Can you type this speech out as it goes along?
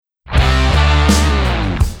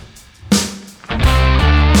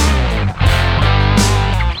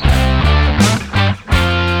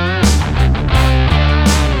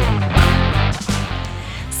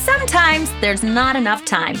there's not enough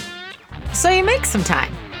time. So you make some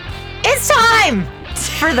time. It's time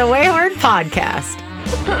for the Wayward Podcast.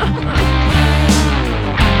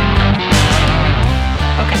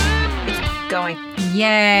 Okay, it's going.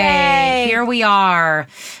 Yay. Here we are.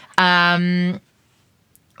 What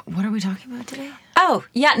are we talking about today?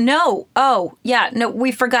 No,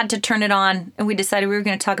 we forgot to turn it on, and we decided we were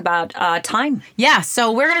going to talk about time. Yeah,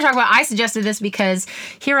 so we're going to talk about, I suggested this because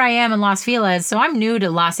here I am in Los Feliz, so I'm new to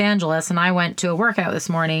Los Angeles, and I went to a workout this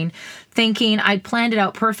morning thinking I'd planned it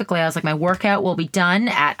out perfectly. I was like, my workout will be done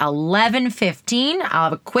at 11:15. I'll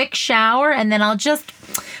have a quick shower, and then I'll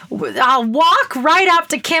walk right up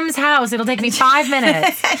to Kim's house. It'll take me 5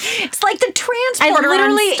 minutes. It's like the transporter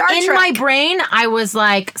literally on Star in Trek. my brain, I was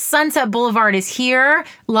like, Sunset Boulevard is here.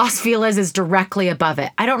 Los Feliz is directly above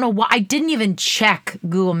it. I don't know why. I didn't even check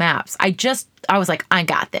Google Maps. I was like, I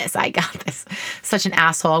got this. Such an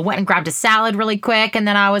asshole. I went and grabbed a salad really quick. And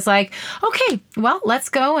then I was like, okay, well, let's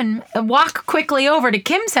go and walk quickly over to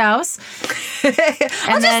Kim's house.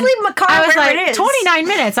 I'll just leave my car where it is. 29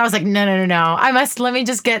 minutes. I was like, no. Let me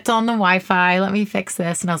just get on the Wi-Fi. Let me fix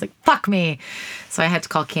this. And I was like, fuck me. So I had to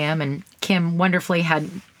call Kim, and Kim wonderfully had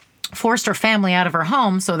forced her family out of her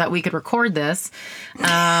home so that we could record this.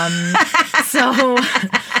 So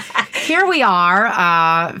here we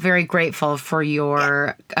are. Very grateful for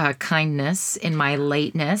your kindness in my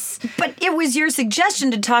lateness. But it was your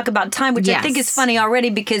suggestion to talk about time, which I think is funny already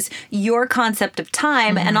because your concept of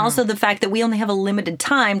time and also the fact that we only have a limited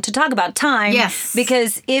time to talk about time. Yes.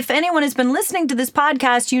 Because if anyone has been listening to this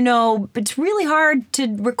podcast, you know it's really hard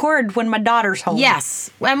to record when my daughter's home. Yes.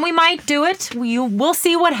 And we might do it. We'll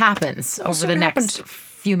see what happens over the next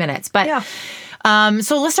few minutes. But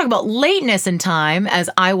so let's talk about lateness in time. As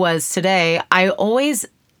I was today, I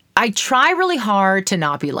try really hard to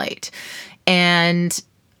not be late. And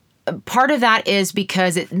part of that is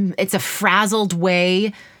because it's a frazzled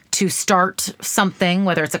way to start something,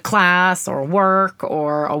 whether it's a class or work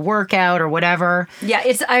or a workout or whatever. Yeah,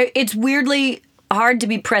 it's weirdly hard to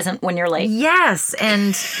be present when you're late. Yes.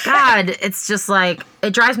 And God, it's just like,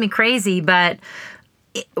 it drives me crazy. But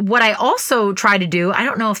what I also try to do, I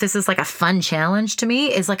don't know if this is like a fun challenge to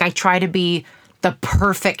me, is like I try to be the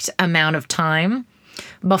perfect amount of time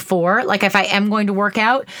before. Like if I am going to work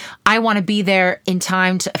out, I want to be there in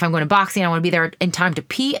time to, if I'm going to boxing, I want to be there in time to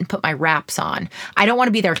pee and put my wraps on. I don't want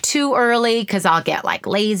to be there too early because I'll get like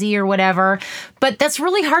lazy or whatever. But that's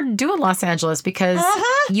really hard to do in Los Angeles because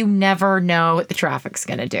you never know what the traffic's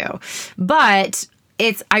going to do. But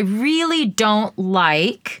I really don't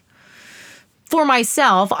like, for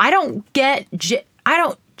myself, I don't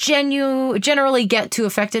generally get too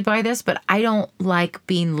affected by this, but I don't like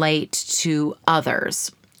being late to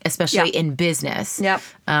others, especially in business. Yep.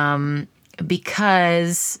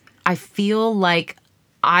 Because I feel like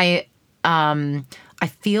it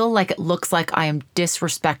looks like I am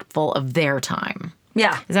disrespectful of their time.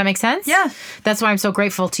 Yeah. Does that make sense? Yeah. That's why I'm so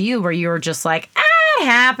grateful to you, where you're just like, it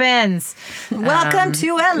happens. Welcome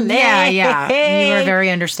to LA. Yeah. You are very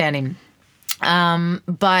understanding.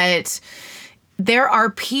 But there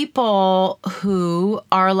are people who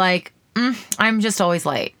are like, I'm just always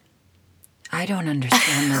late. I don't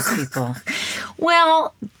understand those people.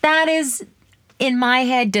 Well, that is in my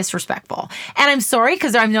head disrespectful. And I'm sorry,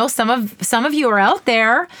 because I know some of you are out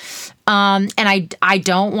there. And I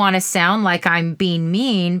don't want to sound like I'm being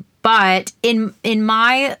mean, but in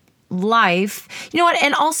my life, you know what?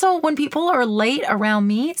 And also when people are late around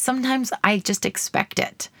me, sometimes I just expect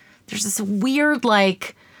it. There's this weird,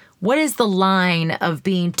 like, what is the line of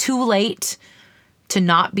being too late to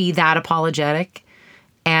not be that apologetic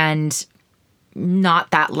and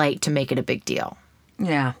not that late to make it a big deal?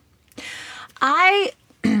 Yeah.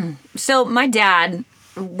 So my dad,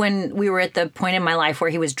 when we were at the point in my life where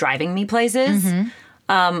he was driving me places,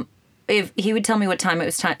 if he would tell me what time it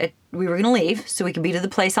was time, we were going to leave so we could be to the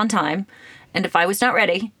place on time. And if I was not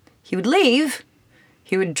ready, he would leave.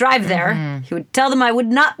 He would drive there. He would tell them I would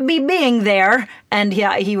not be being there. And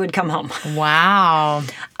he would come home. Wow.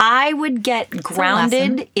 I would get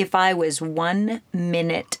grounded if I was 1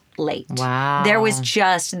 minute late. Wow. There was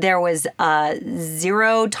a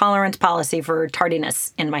zero tolerance policy for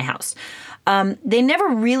tardiness in my house. They never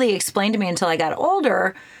really explained to me until I got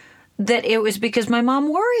older that it was because my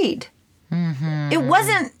mom worried. It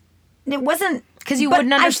wasn't because you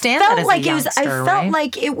wouldn't understand that as a youngster, I felt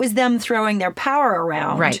like it was them throwing their power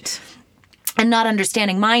around. Right. And not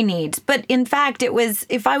understanding my needs. But in fact, it was,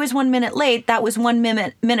 if I was 1 minute late, that was 1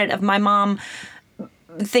 minute of my mom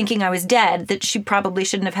thinking I was dead that she probably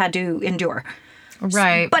shouldn't have had to endure.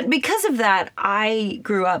 Right. But because of that, I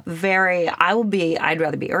grew up I'd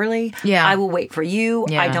rather be early. Yeah. I will wait for you.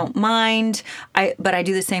 Yeah. I don't mind. But I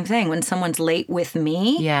do the same thing. When someone's late with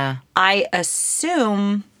me, Yeah. I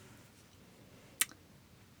assume,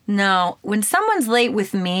 no, when someone's late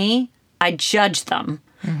with me, I judge them.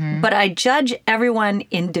 But I judge everyone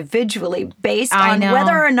individually based I on know.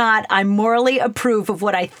 whether or not I morally approve of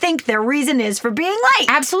what I think their reason is for being late.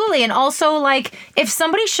 Absolutely. And also, like, if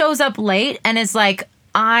somebody shows up late and is like,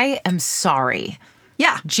 I am sorry,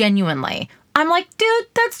 Yeah. genuinely, I'm like, dude,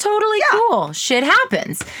 that's totally cool. Shit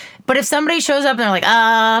happens. But if somebody shows up and they're like,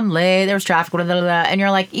 I'm late, there was traffic, blah, blah, blah, and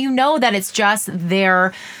you're like, you know that it's just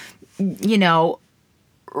their, you know,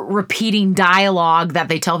 repeating dialogue that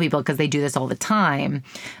they tell people because they do this all the time.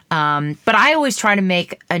 But I always try to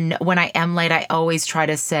when I am late, I always try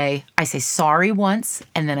to say sorry once,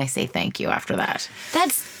 and then I say thank you after that.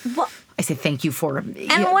 That's what. I say thank you for And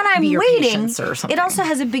when I'm your waiting, patience or something. it also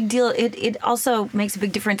has a big deal. It also makes a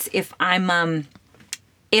big difference if I'm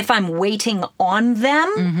waiting on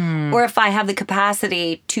them or if I have the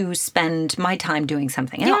capacity to spend my time doing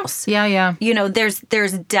something else. Yeah. You know, there's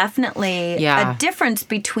definitely a difference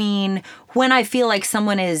between when I feel like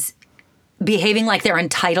someone is behaving like they're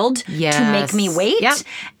entitled to make me wait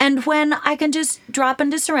and when I can just drop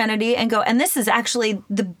into serenity and go, and this is actually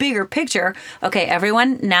the bigger picture. Okay,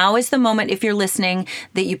 everyone, now is the moment, if you're listening,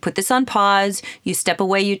 that you put this on pause, you step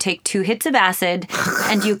away, you take 2 hits of acid,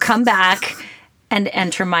 and you come back and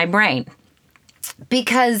enter my brain.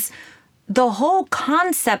 Because the whole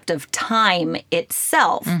concept of time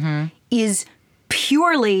itself is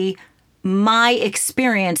purely my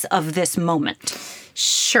experience of this moment.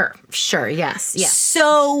 Sure, yes.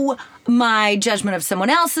 So my judgment of someone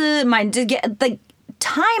else's, the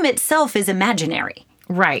time itself is imaginary.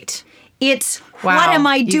 Right. It's what am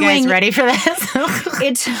I doing? You guys ready for this?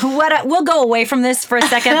 It's we'll go away from this for a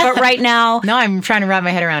second, but right now. No, I'm trying to wrap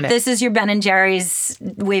my head around it. This is your Ben and Jerry's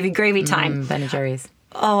wavy gravy time. Ben and Jerry's.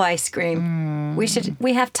 Oh, ice cream.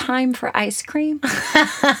 We have time for ice cream.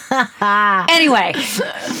 Anyway,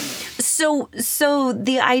 so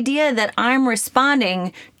the idea that I'm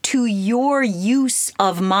responding to your use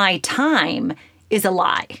of my time is a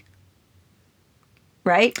lie.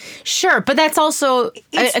 Right? Sure, but that's also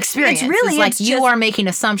experience. It's really like you are making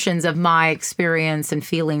assumptions of my experience and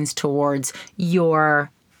feelings towards your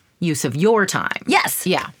use of your time. Yes.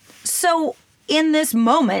 Yeah. So in this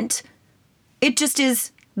moment, it just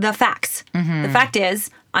is the facts. The fact is,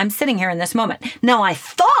 I'm sitting here in this moment. Now, I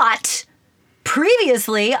thought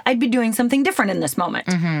previously I'd be doing something different in this moment,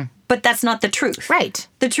 but that's not the truth. Right.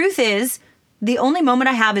 The truth is, the only moment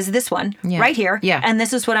I have is this one, right here, and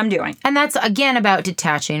this is what I'm doing. And that's, again, about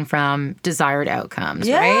detaching from desired outcomes,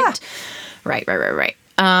 right? Right.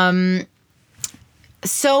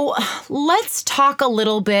 So let's talk a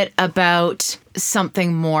little bit about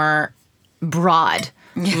something more broad,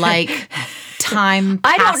 like time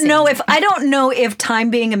passing. I don't know if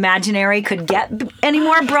time being imaginary could get any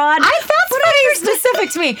more broad. That's pretty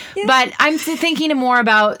specific to me. But I'm thinking more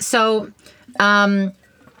about,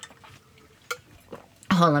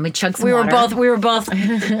 hold on, let me chug some water. We were both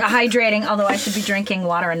hydrating, although I should be drinking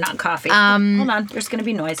water and not coffee. Hold on, there's going to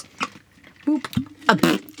be noise. Boop.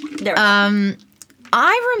 There we go.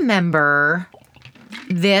 I remember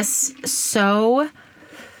this so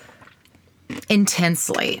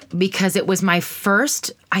intensely because it was my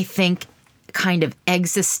first, I think, kind of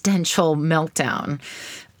existential meltdown.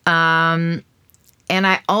 And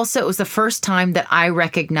it was the first time that I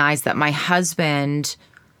recognized that my husband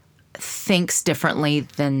thinks differently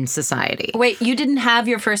than society. Wait, you didn't have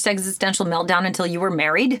your first existential meltdown until you were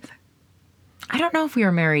married? I don't know if we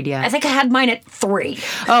were married yet. I think I had mine at 3.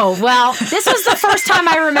 Oh, well, this was the first time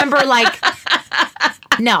I remember,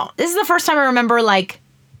 this is the first time I remember,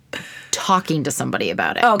 talking to somebody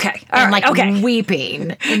about it. Okay. And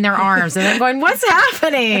weeping in their arms and then going, what's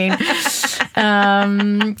happening?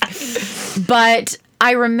 But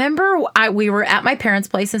I remember we were at my parents'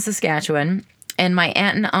 place in Saskatchewan, and my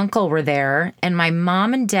aunt and uncle were there, and my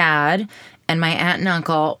mom and dad and my aunt and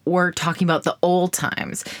uncle were talking about the old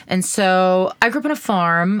times. And so I grew up on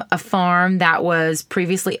a farm that was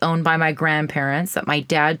previously owned by my grandparents that my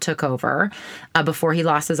dad took over before he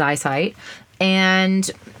lost his eyesight. And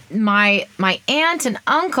my aunt and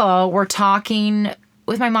uncle were talking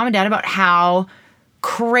with my mom and dad about how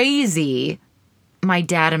crazy my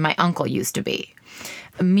dad and my uncle used to be.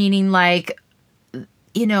 Meaning, my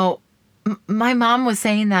mom was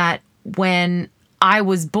saying that when I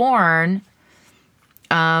was born,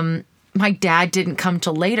 my dad didn't come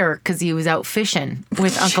till later because he was out fishing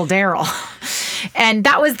with Uncle Daryl. And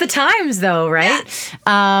that was the times, though, right?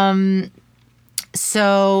 Yeah.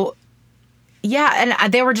 So, yeah,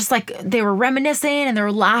 and they were just like, they were reminiscing and they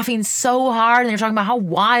were laughing so hard and they were talking about how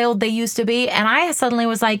wild they used to be. And I suddenly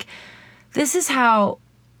was like, this is how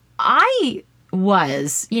I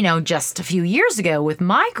was, just a few years ago with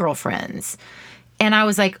my girlfriends. And I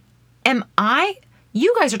was like,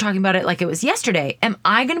 you guys are talking about it like it was yesterday. Am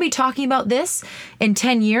I going to be talking about this in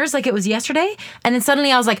 10 years like it was yesterday? And then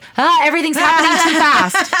suddenly I was like, everything's happening too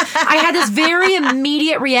fast. I had this very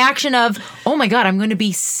immediate reaction of, oh my God, I'm going to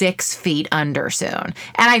be 6 feet under soon.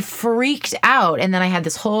 And I freaked out. And then I had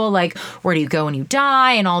this whole where do you go when you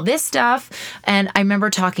die and all this stuff. And I remember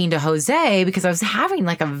talking to Jose because I was having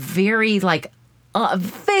a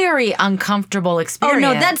very uncomfortable experience.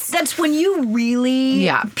 Oh no, that's when you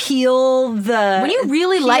really peel the. When you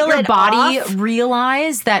really let your body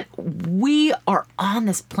realize that we are on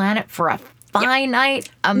this planet for a finite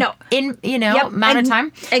amount of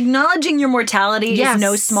time. Acknowledging your mortality is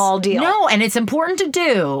no small deal. No, and it's important to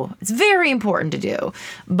do. It's very important to do,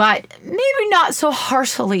 but maybe not so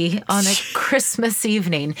heartily on a Christmas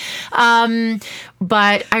evening. But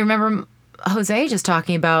I remember Jose just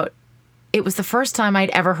talking about. It was the first time I'd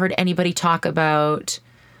ever heard anybody talk about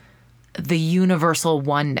the universal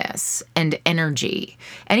oneness and energy.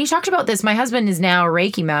 And he talked about this. My husband is now a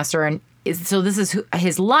Reiki master, and so this is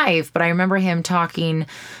his life. But I remember him talking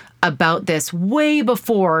about this way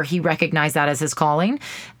before he recognized that as his calling.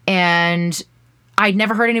 And I'd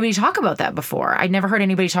never heard anybody talk about that before. I'd never heard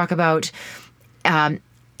anybody talk about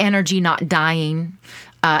energy not dying,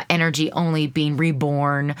 energy only being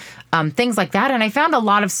reborn, things like that. And I found a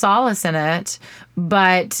lot of solace in it,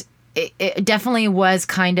 but it definitely was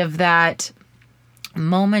kind of that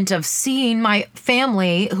moment of seeing my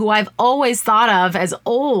family, who I've always thought of as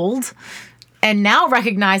old, and now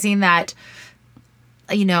recognizing that,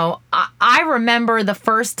 I remember the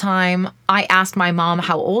first time I asked my mom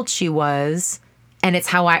how old she was, and it's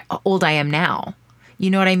how old I am now. You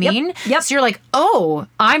know what I mean? Yep. So you're like, oh,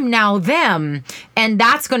 I'm now them, and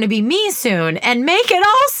that's going to be me soon, and make it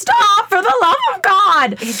all stop for the love of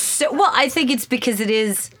God. I think it's because it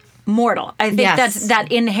is mortal. I think that's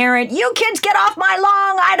that inherent, you kids get off my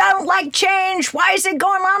lawn, I don't like change, why is it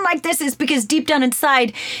going on like this? Is because deep down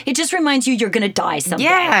inside, it just reminds you you're going to die someday.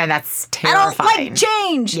 Yeah, that's terrifying. I don't like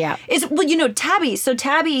change. Yeah.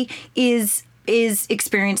 Tabby is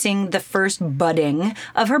experiencing the first budding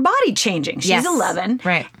of her body changing. She's 11.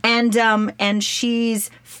 Right. And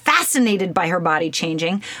she's fascinated by her body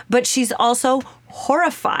changing, but she's also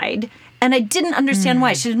horrified. And I didn't understand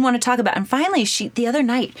why. She didn't want to talk about it. And finally, the other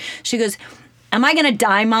night, she goes, am I going to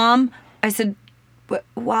die, Mom? I said,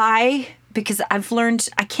 why? Because I've learned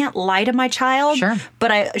I can't lie to my child. Sure.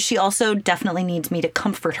 But she also definitely needs me to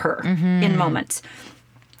comfort her in moments.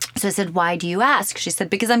 So I said, why do you ask? She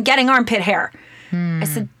said, because I'm getting armpit hair. I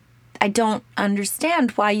said, I don't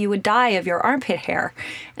understand why you would die of your armpit hair.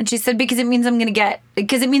 And she said, because it means I'm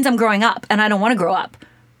growing up and I don't want to grow up.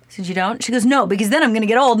 I said, you don't? She goes, no, because then I'm going to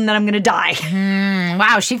get old and then I'm going to die.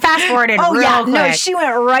 Wow, she fast forwarded real quick. No, she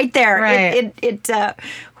went right there. Right. This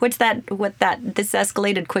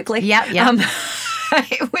escalated quickly. Yep.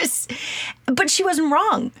 It was, but she wasn't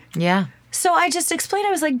wrong. Yeah. So I just explained,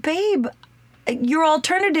 I was like, babe, your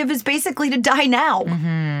alternative is basically to die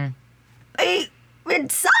now.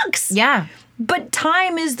 It sucks. Yeah. But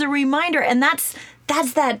time is the reminder. And that's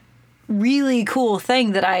that really cool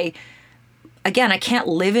thing that I can't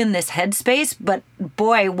live in this headspace, but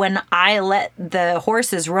boy, when I let the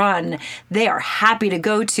horses run, they are happy to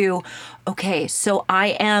go to, okay, so I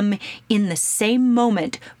am in the same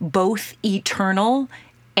moment, both eternal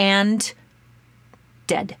and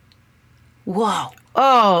dead. Whoa.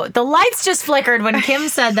 Oh, the lights just flickered when Kim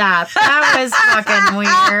said that. That was fucking weird.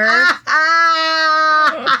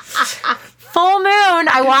 Full moon.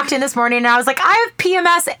 I walked in this morning and I was like, I have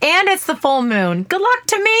PMS and it's the full moon. Good luck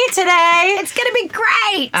to me today. It's going to be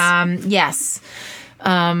great. Yes.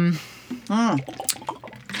 I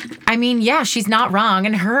mean, yeah, she's not wrong.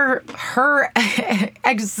 And her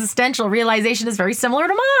existential realization is very similar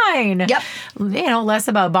to mine. Yep. Less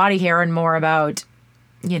about body hair and more about,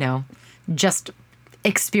 just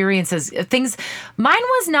experiences, things. Mine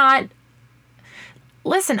was not.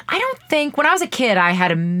 Listen, I don't think when I was a kid, I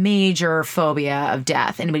had a major phobia of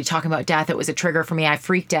death. Anybody talking about death, it was a trigger for me. I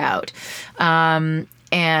freaked out.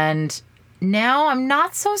 And now I'm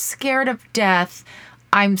not so scared of death.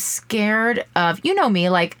 I'm scared of, me,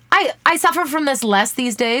 I suffer from this less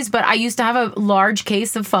these days, but I used to have a large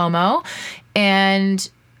case of FOMO. And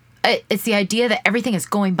it's the idea that everything is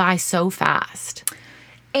going by so fast.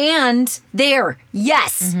 And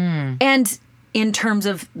yes. Mm-hmm. And in terms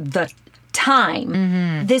of the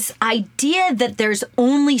time, this idea that there's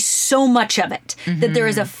only so much of it, that there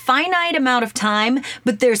is a finite amount of time,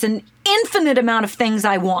 but there's an infinite amount of things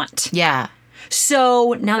I want. Yeah.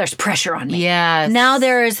 So now there's pressure on me. Yes. Now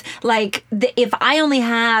there's like, if I only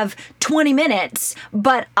have 20 minutes,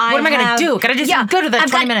 but what am I going to do? Got to just go to the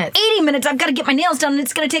 20 minutes. 80 minutes. I've got to get my nails done, and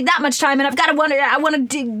it's going to take that much time. And I've got to I want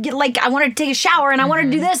to take a shower, and I want to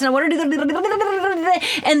do this, and I want to do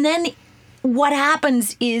that. And then what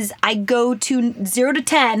happens is I go to 0 to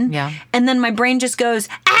 10, and then my brain just goes,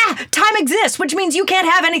 time exists, which means you can't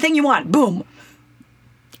have anything you want. Boom.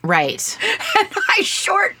 Right. And I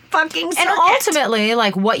short fucking circuit. And ultimately,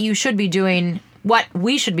 like, what you should be doing, what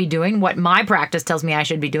we should be doing, what my practice tells me I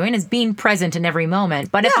should be doing is being present in every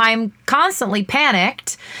moment. But if I'm constantly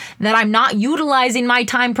panicked that I'm not utilizing my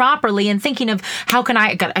time properly and thinking of how can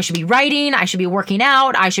I should be writing, I should be working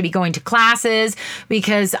out, I should be going to classes,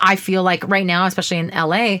 because I feel like right now, especially in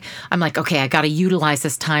LA, I'm like, okay, I got to utilize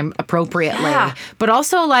this time appropriately. Yeah. But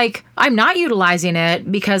also, like, I'm not utilizing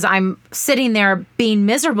it because I'm sitting there being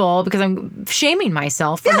miserable because I'm shaming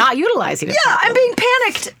myself for not utilizing it. Yeah, I'm being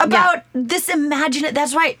panicked about this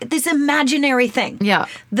that's right, this imaginary thing. Yeah.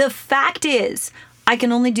 The fact is, I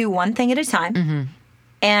can only do one thing at a time.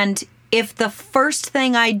 And if the first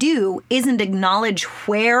thing I do isn't acknowledge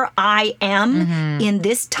where I am in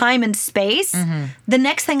this time and space, the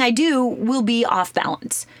next thing I do will be off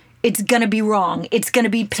balance. It's going to be wrong. It's going to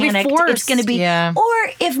be panicked. It's going to be...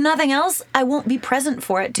 Or if nothing else, I won't be present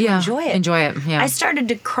for it to enjoy it. Enjoy it, yeah. I started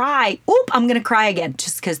to cry. I'm going to cry again,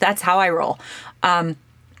 just because that's how I roll.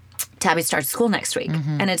 Tabby starts school next week,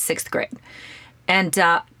 and it's 6th grade.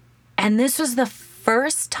 And this was the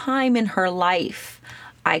first time in her life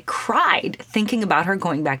I cried thinking about her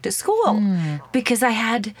going back to school because I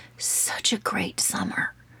had such a great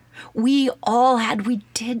summer. We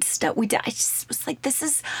did stuff. I just was like,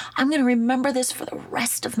 I'm going to remember this for the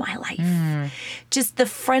rest of my life. Just the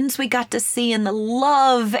friends we got to see and the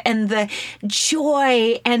love and the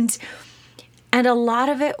joy. And a lot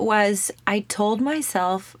of it was, I told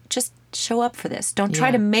myself, just show up for this. Don't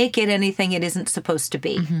try to make it anything it isn't supposed to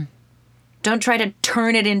be. Don't try to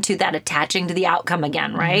turn it into that attaching to the outcome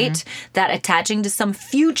again, right? That attaching to some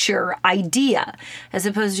future idea, as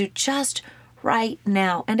opposed to just right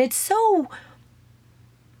now. And it's so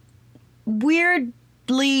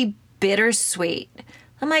weirdly bittersweet.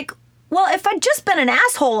 I'm like, well, if I'd just been an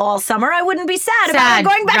asshole all summer, I wouldn't be sad about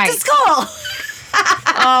going back to school.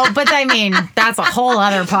 Oh, but I mean, that's a whole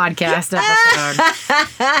other podcast episode.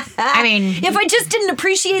 I mean, if I just didn't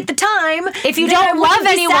appreciate the time, if you don't love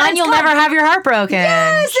anyone, you'll never have your heart broken.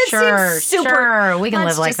 Yes, it seems super. Sure, we can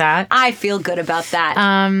live like that. I feel good about that.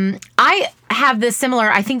 I have this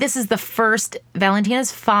similar. I think this is the first.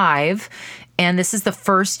 Valentina's 5, and this is the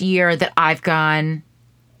first year that I've gone.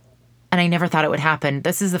 And I never thought it would happen.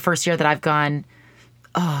 This is the first year that I've gone.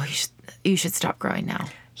 Oh, you should stop growing now.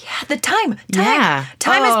 Yeah, the time.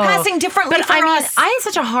 Time is passing differently for us. I had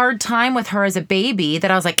such a hard time with her as a baby that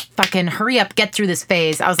I was like, fucking hurry up, get through this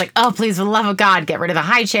phase. I was like, oh, please, for the love of God, get rid of the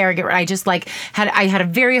high chair. I just had a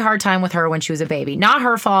very hard time with her when she was a baby. Not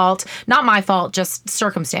her fault, not my fault, just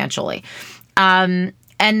circumstantially.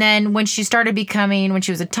 And then when she was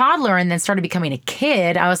a toddler and then started becoming a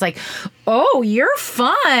kid, I was like, oh, you're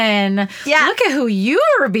fun. Yeah. Look at who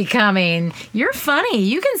you're becoming. You're funny.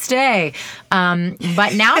 You can stay.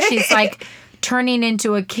 But now she's like turning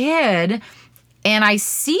into a kid, and I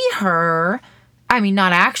see her, I mean,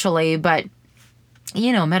 not actually, but,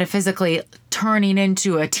 you know, metaphysically turning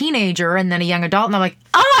into a teenager and then a young adult. And I'm like,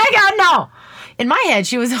 oh my God, no. In my head,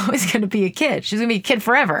 she was always going to be a kid. She was going to be a kid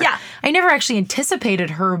forever. Yeah. I never actually anticipated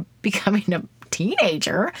her becoming a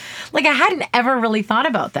teenager. Like, I hadn't ever really thought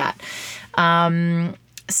about that.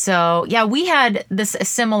 So, yeah, we had this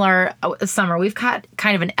similar summer. We've got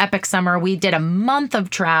kind of an epic summer. We did a month of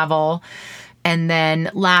travel. And then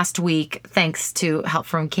last week, thanks to help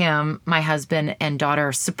from Kim, my husband and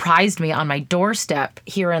daughter surprised me on my doorstep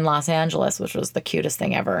here in Los Angeles, which was the cutest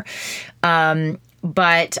thing ever.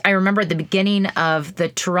 But I remember at the beginning of the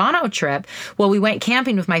Toronto trip, we went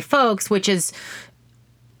camping with my folks, which is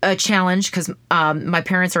a challenge because my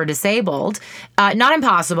parents are disabled. Not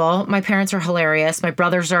impossible. My parents are hilarious. My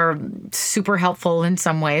brothers are super helpful in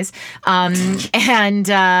some ways. And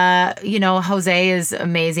Jose is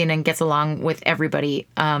amazing and gets along with everybody.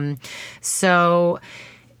 So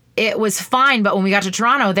it was fine. But when we got to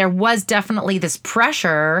Toronto, there was definitely this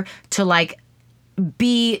pressure to like,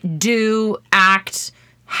 be, do, act,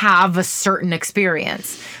 have a certain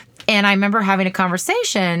experience. And I remember having a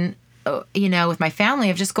conversation, with my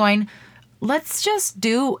family of just going, let's just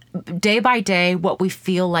do day by day what we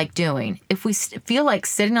feel like doing. If we feel like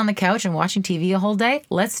sitting on the couch and watching TV a whole day,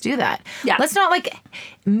 let's do that. Yeah. Let's not like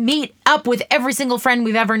meet up with every single friend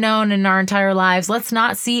we've ever known in our entire lives. Let's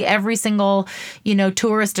not see every single,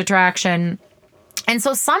 tourist attraction. And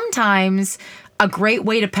so sometimes a great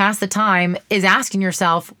way to pass the time is asking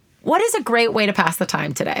yourself, what is a great way to pass the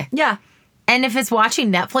time today? Yeah. And if it's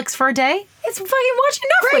watching Netflix for a day, it's fucking watching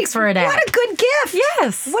Netflix for a day. What a good gift.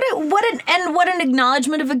 Yes. What an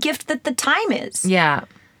acknowledgement of a gift that the time is. Yeah.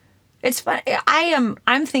 It's fun.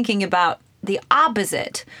 I'm thinking about the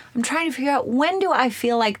opposite. I'm trying to figure out, when do I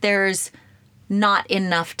feel like there's not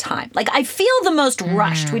enough time? Like, I feel the most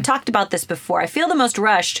rushed. We talked about this before. I feel the most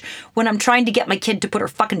rushed when I'm trying to get my kid to put her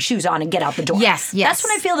fucking shoes on and get out the door. Yes. That's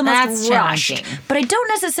when I feel the most rushed. Challenging. But I don't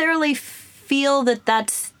necessarily feel that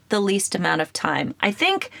that's the least amount of time. I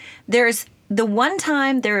think there's the one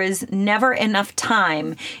time there is never enough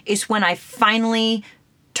time is when I finally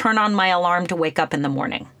turn on my alarm to wake up in the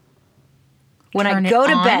morning. When I go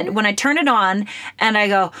to bed, when I turn it on and I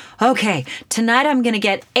go, okay, tonight I'm going to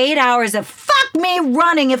get 8 hours of fuck me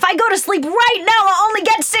running. If I go to sleep right now, I'll only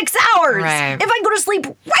get 6 hours. Right. If I go to sleep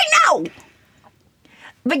right now.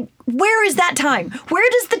 But where is that time? Where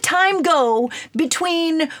does the time go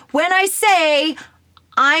between when I say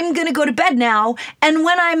I'm going to go to bed now and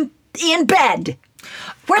when I'm in bed?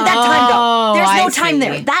 Where'd that time go? There's no time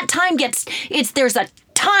there. That time there's a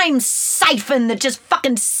time siphon that just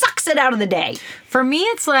fucking sucks it out of the day. For me,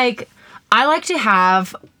 it's like, I like to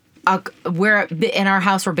have we're in our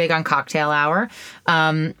house, we're big on cocktail hour.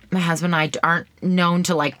 My husband and I aren't known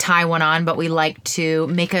to like tie one on, but we like to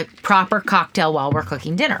make a proper cocktail while we're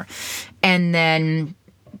cooking dinner. And then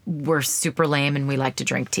we're super lame and we like to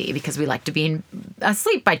drink tea because we like to be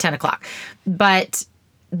asleep by 10 o'clock. But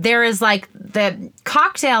there is like the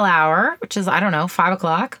cocktail hour, which is, 5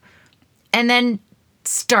 o'clock. And then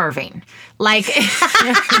starving. Like, there's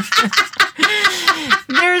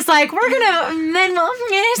like, then we'll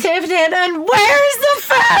shift it, and where's the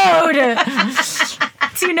food?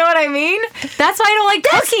 Do you know what I mean? That's why I don't like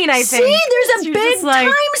cooking, I think. See, there's a big time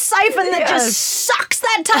siphon that just sucks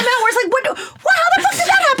that time out, where it's like, how the fuck did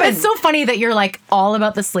that happen? It's so funny that you're like all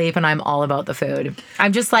about the sleep and I'm all about the food.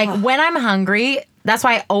 I'm just like, when I'm hungry, that's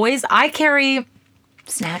why I carry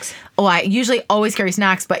snacks. Oh, I usually always carry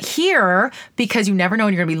snacks, but here, because you never know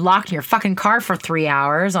when you're going to be locked in your fucking car for 3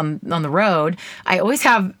 hours on the road, I always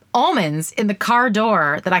have almonds in the car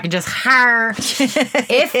door that I can just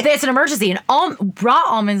if it's an emergency. And raw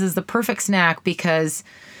almonds is the perfect snack because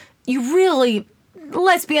you really,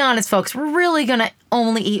 let's be honest, folks, we're really going to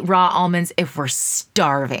only eat raw almonds if we're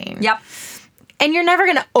starving. Yep. And you're never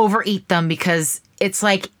going to overeat them because it's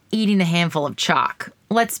like eating a handful of chalk.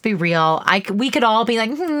 Let's be real. We could all be like,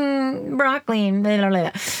 broccoli, blah, blah,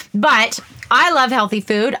 blah. But I love healthy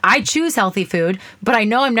food. I choose healthy food, but I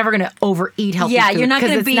know I'm never going to overeat healthy food. Yeah, you're not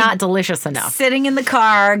going to be not delicious enough. Sitting in the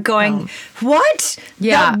car going, what?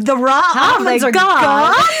 Yeah. The raw almonds are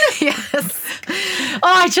gone? Yes. Oh,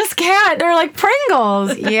 I just can't. They're like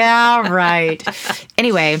Pringles. Yeah, right.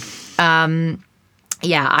 Anyway,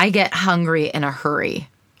 I get hungry in a hurry.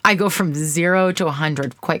 I go from 0 to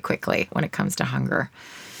 100 quite quickly when it comes to hunger.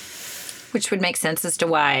 Which would make sense as to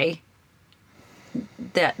why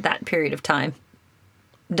that period of time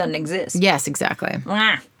doesn't exist. Yes, exactly.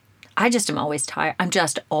 I just am always tired. I'm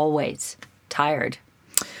just always tired.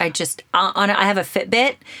 I have a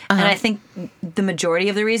Fitbit, and I think the majority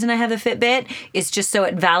of the reason I have a Fitbit is just so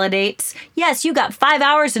it validates, yes, you got 5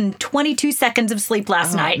 hours and 22 seconds of sleep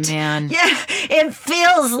last night. Man. Yeah, it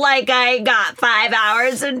feels like I got 5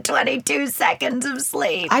 hours and 22 seconds of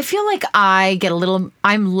sleep. I feel like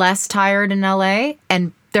I'm less tired in LA,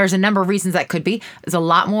 and there's a number of reasons that could be. There's a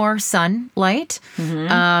lot more sunlight.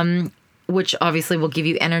 Which obviously will give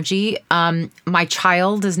you energy. My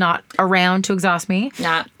child is not around to exhaust me.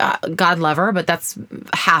 Nah. God love her, but that's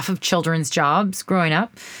half of children's jobs growing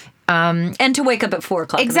up. And to wake up at 4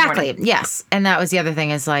 o'clock. Exactly. In the morning. Yes. And that was the other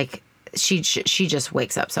thing is like, she just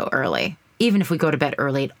wakes up so early. Even if we go to bed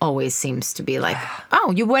early, it always seems to be like,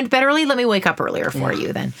 oh, you went to bed early? Let me wake up earlier for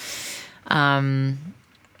you then.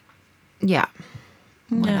 Yeah.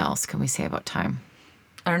 What else can we say about time?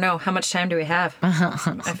 I don't know. How much time do we have?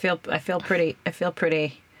 I feel pretty.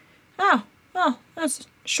 Oh, that's a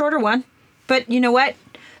shorter one. But you know what,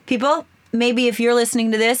 people? Maybe if you're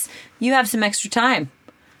listening to this, you have some extra time.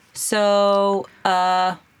 So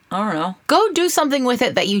I don't know. Go do something with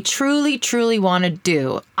it that you truly, truly want to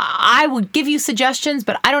do. I would give you suggestions,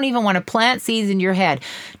 but I don't even want to plant seeds in your head.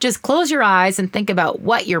 Just close your eyes and think about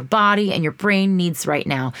what your body and your brain needs right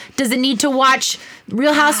now. Does it need to watch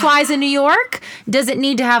Real Housewives in New York? Does it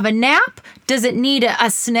need to have a nap? Does it need a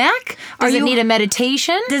snack? Does it need a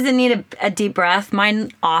meditation? Does it need a deep breath?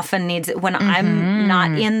 Mine often needs it. When I'm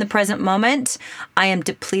not in the present moment, I am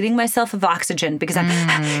depleting myself of oxygen because I'm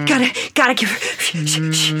gotta give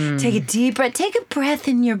take a deep breath. Take a breath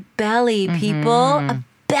in your belly, people. A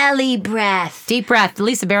belly breath. Deep breath.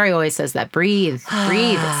 Lisa Barry always says that. Breathe.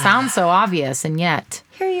 Breathe. It sounds so obvious, and yet.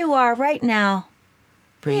 Here you are right now.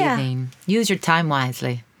 Breathing. Use your time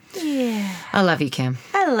wisely. Yeah. I love you, Kim.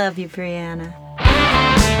 I love you, Brianna.